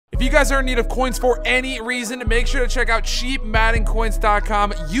If you guys are in need of coins for any reason, make sure to check out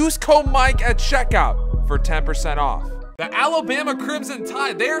cheapmaddencoins.com. Use code Mike at checkout for 10% off. The Alabama Crimson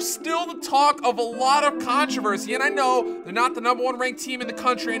Tide, they are still the talk of a lot of controversy, and I know they're not the #1 ranked team in the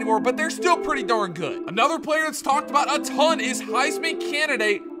country anymore, but they're still pretty darn good. Another player that's talked about a ton is Heisman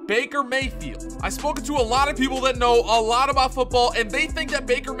candidate Baker Mayfield. I've spoken to a lot of people that know a lot about football, and they think that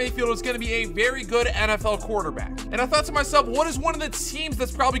Baker Mayfield is going to be a very good NFL quarterback. And I thought to myself, what is one of the teams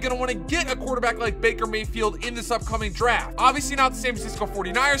that's probably going to want to get a quarterback like Baker Mayfield in this upcoming draft? Obviously not the San Francisco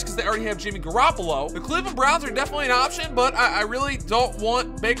 49ers because they already have Jimmy Garoppolo. The Cleveland Browns are definitely an option, but I really don't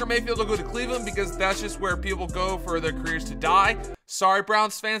want Baker Mayfield to go to Cleveland because that's just where people go for their careers to die. Sorry,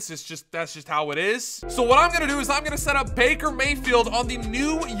 Browns fans, that's just how it is. So what I'm gonna do is I'm gonna set up Baker Mayfield on the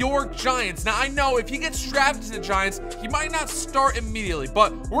New York Giants. Now I know if he gets drafted to the Giants, he might not start immediately,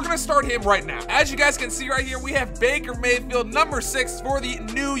 but we're gonna start him right now. As you guys can see right here, we have Baker Mayfield, number 6 for the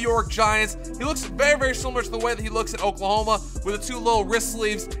New York Giants. He looks very, very similar to the way that he looks in Oklahoma with the 2 little wrist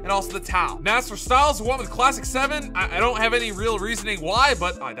sleeves and also the towel. Now as for styles, the one with classic 7, I don't have any real reasoning why,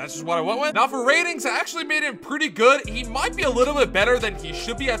 but that's just what I went with. Now for ratings, I actually made him pretty good. He might be a little bit better than he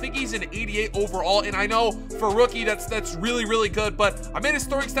should be. I think he's an 88 overall, and I know for a rookie that's really, really good, but I made his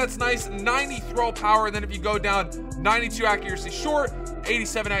throwing stats nice. 90 throw power, and then if you go down, 92 accuracy short,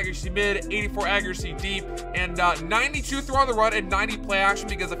 87 accuracy mid, 84 accuracy deep, and 92 throw on the run and 90 play action,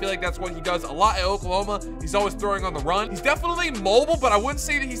 because I feel like that's what he does a lot at Oklahoma. He's always throwing on the run. He's definitely mobile, but I wouldn't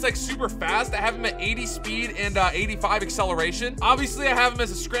say that he's like super fast. I have him at 80 speed and 85 acceleration. Obviously, I have him as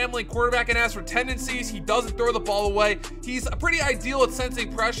a scrambling quarterback, and as for tendencies, he doesn't throw the ball away. He's pretty ideal at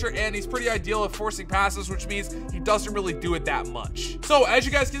sensing pressure, and he's pretty ideal at forcing passes, which means he doesn't really do it that much. So as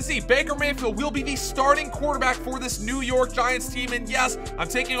you guys can see, Baker Mayfield will be the starting quarterback for this New York Giants team, and yes, I'm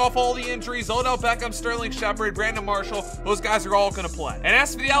taking off all the injuries. Odell Beckham, Sterling Shepard, Brandon Marshall, those guys are all going to play. And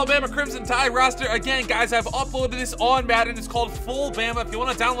as for the Alabama Crimson Tide roster, again, guys, I've uploaded this on Madden. It's called Full Bama. If you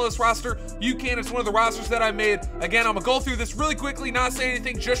want to download this roster, you can. It's one of the rosters that I made. Again, I'm going to go through this really quickly, not say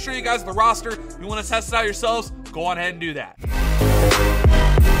anything, just show you guys the roster. If you want to test it out yourselves, go on ahead and do that.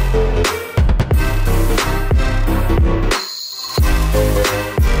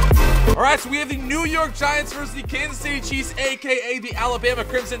 All right, so we have the New York Giants versus the Kansas City Chiefs, aka the Alabama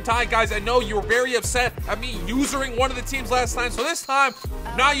Crimson Tide. Guys, I know you were very upset at me using one of the teams last time, so this time,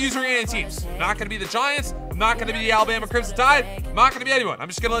 I'm not using any teams. I'm not going to be the Giants. I'm not going to be the Alabama Crimson Tide. I'm not going to be anyone. I'm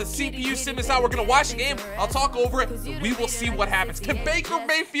just going to let CPU sim this out. We're going to watch the game. I'll talk over it. We will see what happens. Can Baker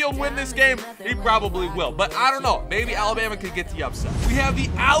Mayfield win this game? He probably will, but I don't know. Maybe Alabama could get the upset. We have the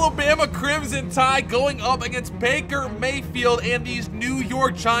Alabama Crimson Tide going up against Baker Mayfield and these New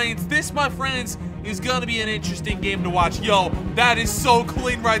York Giants. This, my friends, is gonna be an interesting game to watch. Yo, that is so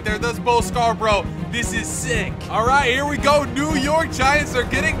clean right there. That's Bo Scarborough. This is sick. All right, here we go. New York Giants are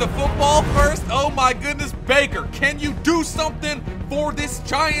getting the football first. Oh my goodness, Baker, can you do something for this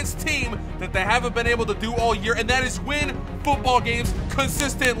Giants team that they haven't been able to do all year, and that is win football games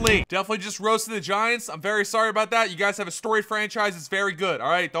consistently? Definitely just roasted the Giants. I'm very sorry about that. You guys have a storied franchise. It's very good. All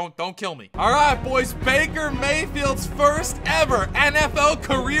right, don't kill me. All right, boys, Baker Mayfield's first ever NFL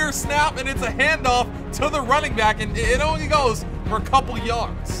career snap, and it's a handoff to the running back, and it only goes for a couple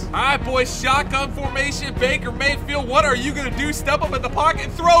yards. All right, boys, shotgun formation. Baker Mayfield, what are you gonna do? Step up in the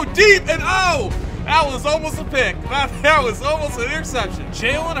pocket, throw deep, and oh! That was almost a pick. That was almost an interception.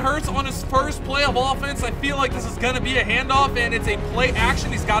 Jalen Hurts on his first play of offense. I feel like this is going to be a handoff, and it's a play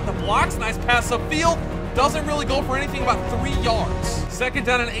action. He's got the blocks. Nice pass upfield. Doesn't really go for anything, about 3 yards. Second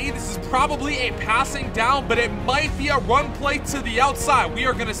down and 8. This is probably a passing down, but it might be a run play to the outside. We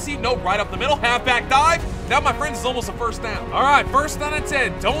are going to see, no, right up the middle. Halfback dive. That, my friends, is almost a first down. All right, first down and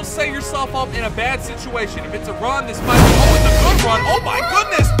 10. Don't set yourself up in a bad situation. If it's a run, this might be, oh, it's a good run. Oh, my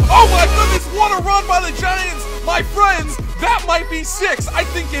goodness. Oh, my goodness. What a run by the Giants. My friends, that might be 6. I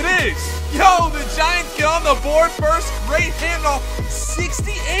think it is. Yo, the Giants get on the board first. Great handoff.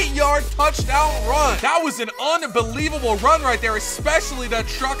 68-yard touchdown run. That was an unbelievable run right there, especially that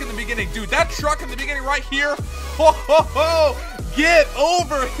truck in the beginning. Dude, that truck in the beginning right here. Ho, ho, ho. Get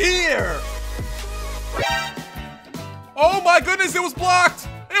over here. Oh, my goodness. It was blocked.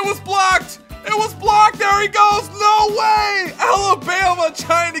 It was blocked. It was blocked. There he goes. No way. Alabama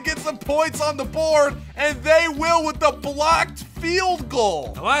trying to get some points on the board, and they will with the blocked field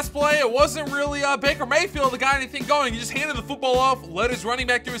goal. The last play, it wasn't really Baker Mayfield that got anything going. He just handed the football off, let his running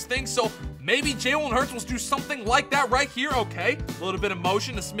back do his thing. So Maybe Jalen Hurts will do something like that right here. Okay, a little bit of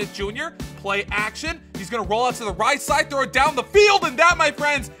motion to Smith Jr. Play action. He's going to roll out to the right side, throw it down the field, and that, my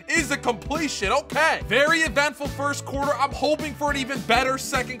friends, is a completion. Okay, very eventful first quarter. I'm hoping for an even better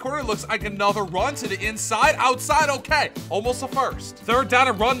second quarter. It looks like another run to the inside, outside. Okay, almost a first. Third down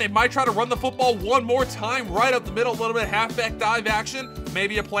and run. They might try to run the football one more time right up the middle. A little bit of halfback dive action.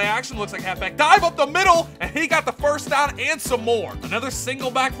 Maybe a play action. Looks like halfback dive up the middle, and he got the first down and some more. Another single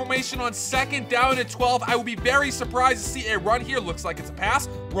back formation on second down and 12. I would be very surprised to see a run here. Looks like it's a pass.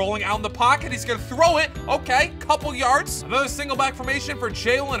 Rolling out in the pocket. He's going to throw it. Okay, couple yards. Another single back formation for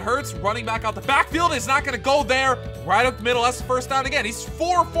Jalen Hurts. Running back out the backfield is not going to go there. Right up the middle. That's the first down again. He's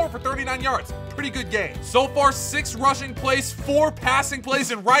 4-4 for 39 yards. Pretty good game. So far, 6 rushing plays, 4 passing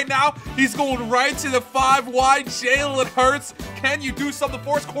plays, and right now, he's going right to the 5 wide. Jalen Hurts, can you do something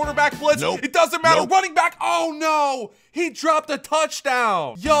for us? Quarterback blitz? Nope. It doesn't matter. Nope. Running back, oh no! He dropped a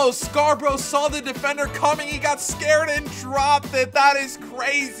touchdown. Yo, Scarborough saw the defender coming. He got scared and dropped it. That is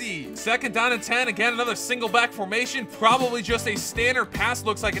crazy. Second down and 10. Again, another single back formation. Probably just a standard pass.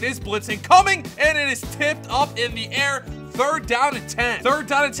 Looks like it is blitzing coming, and it is tipped up in the air. Third down and 10. Third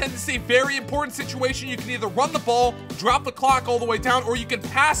down and 10 is a very important situation. You can either run the ball, drop the clock all the way down, or you can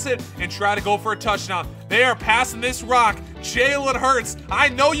pass it and try to go for a touchdown. They are passing this rock. Jalen Hurts, I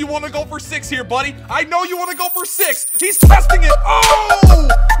know you want to go for 6 here, buddy. I know you want to go for 6. He's testing it. Oh,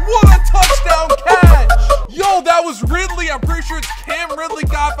 what a touchdown catch. Yo, that was Ridley. I'm pretty sure it's Cam Ridley.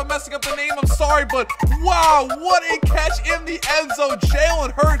 God, if I'm messing up the name, I'm sorry, but wow, what a catch in the end zone.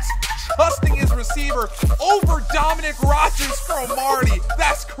 Jalen Hurts trusting his receiver over Dominic Rodgers from Marty.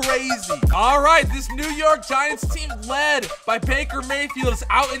 That's crazy. All right, this New York Giants team led by Baker Mayfield is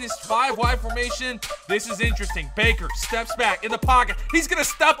out in his 5 wide formation. This is interesting. Baker steps back in the pocket. He's going to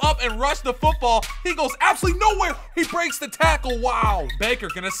step up and rush the football. He goes absolutely nowhere. He breaks the tackle. Wow. Baker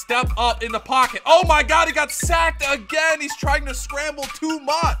going to step up in the pocket. Oh my God, he got sacked again. He's trying to scramble too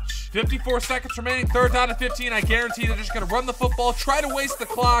much. 54 seconds remaining. Third down and 15. I guarantee they're just going to run the football, try to waste the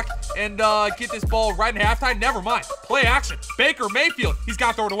clock, and get this ball right in halftime. Never mind. Play action. Baker Mayfield. He's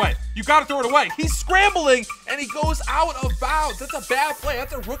got to throw it away. You got to throw it away. He's scrambling, and he goes out of bounds. That's a bad play.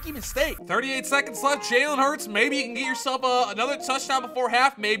 That's a rookie mistake. 38 seconds left. Jalen Hurts. Maybe you can get yourself another touchdown before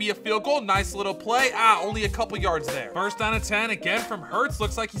half. Maybe a field goal. Nice little play. Only a couple yards there. First down and 10 again from Hurts.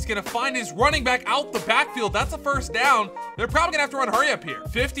 Looks like he's going to find his running back out the backfield. That's a first down. They're probably going to have to run hurry up here.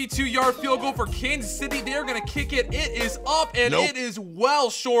 52-yard field goal for Kansas City. They're going to kick it. It is up, and it is well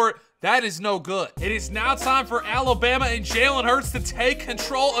short. That is no good. It is now time for Alabama and Jalen Hurts to take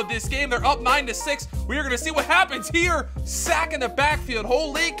control of this game. They're up 9-6. We are going to see what happens here. Sack in the backfield.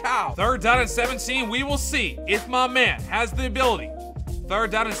 Holy cow. Third down and 17. We will see if my man has the ability.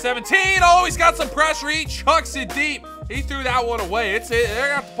 Third down and 17. Oh, he's got some pressure. He chucks it deep. He threw that one away. They're going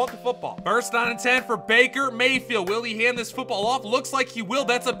to have to punt the football. First down and 10 for Baker Mayfield. Will he hand this football off? Looks like he will.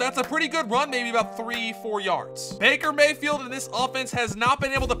 That's a pretty good run, maybe about 3-4 yards. Baker Mayfield in this offense has not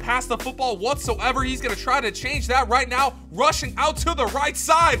been able to pass the football whatsoever. He's going to try to change that right now. Rushing out to the right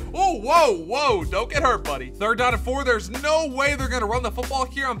side. Oh, whoa. Don't get hurt, buddy. Third down and 4. There's no way they're going to run the football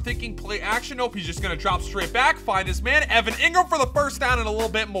here. I'm thinking play action. Nope, he's just going to drop straight back, find his man, Evan Ingram, for the first down and a little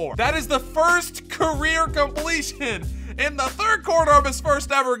bit more. That is the first career completion in the third quarter of his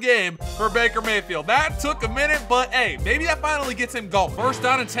first ever game for Baker Mayfield. That took a minute, but hey, maybe that finally gets him going. First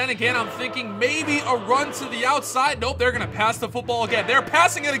down and 10 again. I'm thinking maybe a run to the outside. Nope, they're going to pass the football again. They're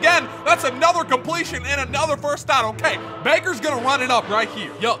passing it again. That's another completion and another first down. Okay, Baker's going to run it up right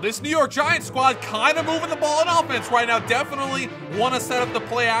here. Yo, this New York Giants squad kind of moving the ball in offense right now. Definitely want to set up the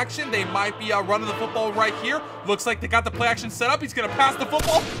play action. They might be running the football right here. Looks like they got the play action set up. He's going to pass the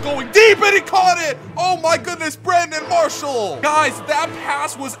football, going deep, and he caught it. Oh my goodness, Brandon Marshall. Guys, that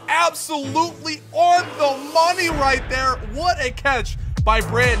pass was absolutely on the money right there. What a catch by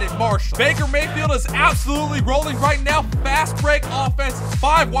Brandon Marshall. Baker Mayfield is absolutely rolling right now. Fast break offense,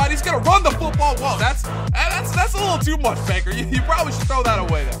 5 wide. He's gonna run the football. Whoa, that's a little too much, Baker. You probably should throw that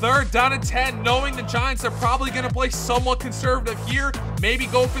away there. Third down and 10, knowing the Giants are probably gonna play somewhat conservative here. Maybe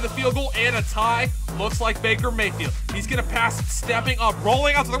go for the field goal and a tie. Looks like Baker Mayfield. He's gonna pass it, stepping up,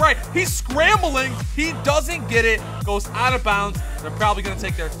 rolling out to the right. He's scrambling. He doesn't get it. Goes out of bounds. They're probably gonna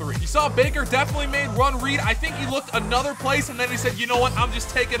take their 3. You saw Baker definitely made run read. I think he looked another place and then he said, you know what? I'm just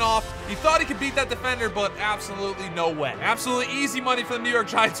taking off. He thought he could beat that defender, but absolutely no way. Absolutely easy money for the New York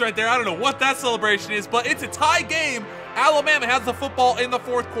Giants right there. I don't know what that celebration is, but it's a tie game. Alabama has the football in the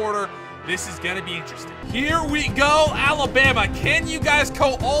fourth quarter. This is going to be interesting. Here we go, Alabama. Can you guys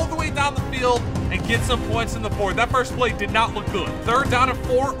go all the way down the field and get some points in the board? That first play did not look good. 3rd down and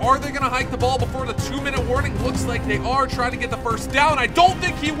 4. Are they going to hike the ball before the 2-minute warning? Looks like they are trying to get the first down. I don't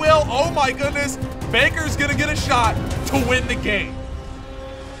think he will. Oh my goodness. Baker's going to get a shot to win the game.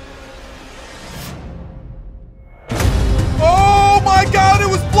 Oh my God, it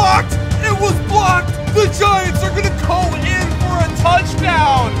was blocked. It was blocked. The Giants are going to go in for a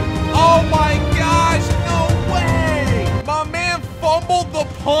touchdown. Oh my gosh, no way! My man fumbled the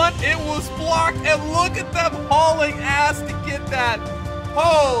punt, it was blocked, and look at them hauling ass to get that.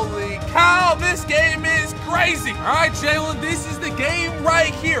 Holy cow, this game is crazy. All right, Jalen, this is the game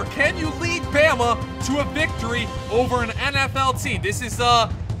right here. Can you lead Bama to a victory over an NFL team? This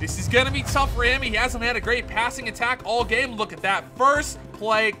is gonna be tough for him. He hasn't had a great passing attack all game. Look at that first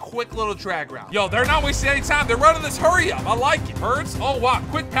play, quick little drag route. Yo, they're not wasting any time. They're running this hurry up. I like it. Hurts. Oh, wow.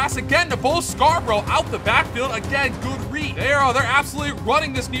 Quick pass again to Bo Scarborough out the backfield. Again, good read. They're absolutely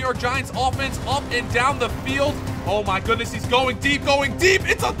running this New York Giants offense up and down the field. Oh, my goodness. He's going deep, going deep.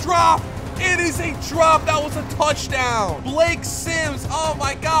 It's a drop. It is a drop. That was a touchdown. Blake Sims. Oh,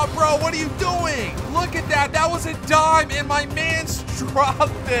 my God, bro. What are you doing? Look at that. That was a dime, and my man's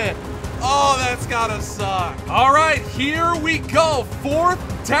dropped it. Oh, that's gotta suck. All right, here we go.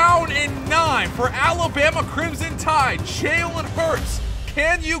 4th down and 9 for Alabama Crimson Tide. Jalen Hurts.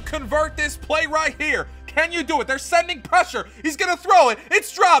 Can you convert this play right here? Can you do it? They're sending pressure. He's gonna throw it.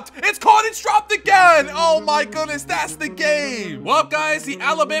 It's dropped. It's caught. It's dropped again. Oh my goodness, that's the game. Well, guys, the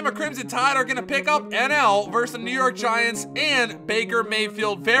Alabama Crimson Tide are gonna pick up NL versus the New York Giants and Baker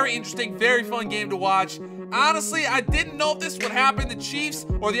Mayfield. Very interesting, very fun game to watch. Honestly, I didn't know if this would happen. The Chiefs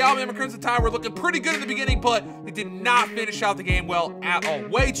or the Alabama Crimson Tide were looking pretty good in the beginning, but they did not finish out the game well at all.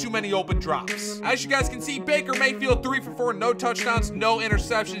 Way too many open drops. As you guys can see, Baker Mayfield 3 for 4, no touchdowns, no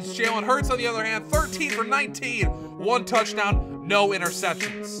interceptions. Jalen Hurts, on the other hand, 13 for 19, 1 touchdown, no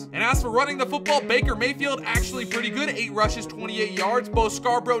interceptions. And as for running the football, Baker Mayfield actually pretty good. 8 rushes, 28 yards. Bo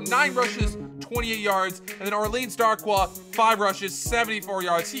Scarborough, 9 rushes, 28 yards, and then Orleans Darkwa, 5 rushes, 74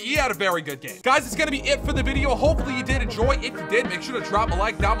 yards. He had a very good game. Guys, it's gonna be it for the video. Hopefully you did enjoy. If you did, make sure to drop a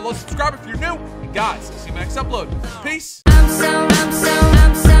like down below, subscribe if you're new, and guys, see you next upload. Peace.